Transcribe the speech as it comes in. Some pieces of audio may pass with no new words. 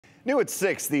New at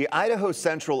 6, the Idaho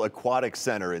Central Aquatic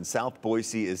Center in South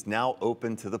Boise is now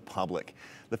open to the public.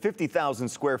 The 50,000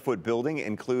 square foot building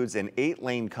includes an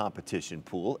 8-lane competition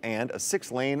pool and a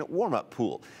 6-lane warm-up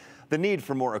pool. The need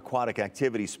for more aquatic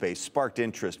activity space sparked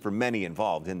interest for many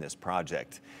involved in this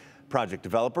project. Project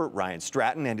developer Ryan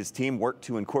Stratton and his team worked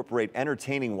to incorporate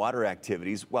entertaining water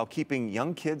activities while keeping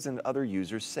young kids and other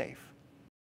users safe.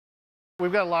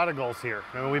 We've got a lot of goals here.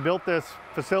 We built this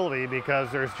facility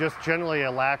because there's just generally a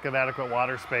lack of adequate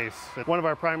water space. One of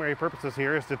our primary purposes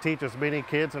here is to teach as many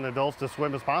kids and adults to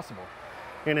swim as possible.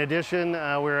 In addition,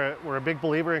 we're a big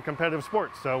believer in competitive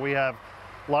sports, so we have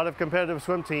a lot of competitive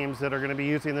swim teams that are going to be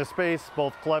using this space,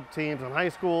 both club teams and high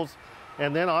schools,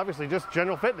 and then obviously just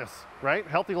general fitness, right?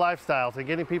 Healthy lifestyles and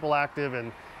getting people active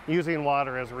and using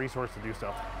water as a resource to do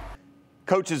so.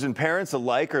 Coaches and parents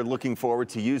alike are looking forward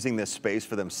to using this space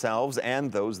for themselves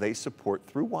and those they support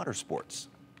through water sports.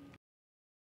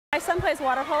 My son plays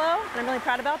water polo, and I'm really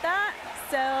proud about that.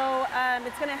 So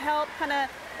it's going to help kind of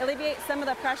alleviate some of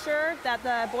the pressure that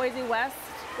the Boise West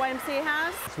YMCA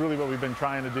has. It's really what we've been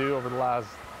trying to do over the last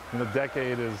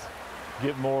decade is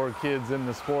get more kids in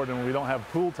the sport, and when we don't have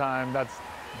pool time, that's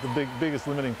the biggest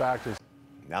limiting factor.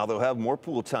 Now they'll have more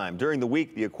pool time. During the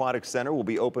week, the Aquatic Center will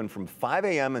be open from 5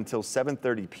 a.m. until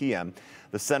 7:30 p.m.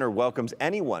 The center welcomes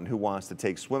anyone who wants to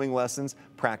take swimming lessons,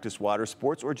 practice water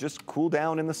sports, or just cool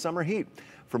down in the summer heat.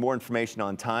 For more information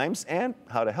on times and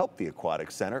how to help the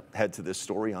Aquatic Center, head to this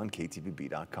story on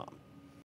KTVB.com.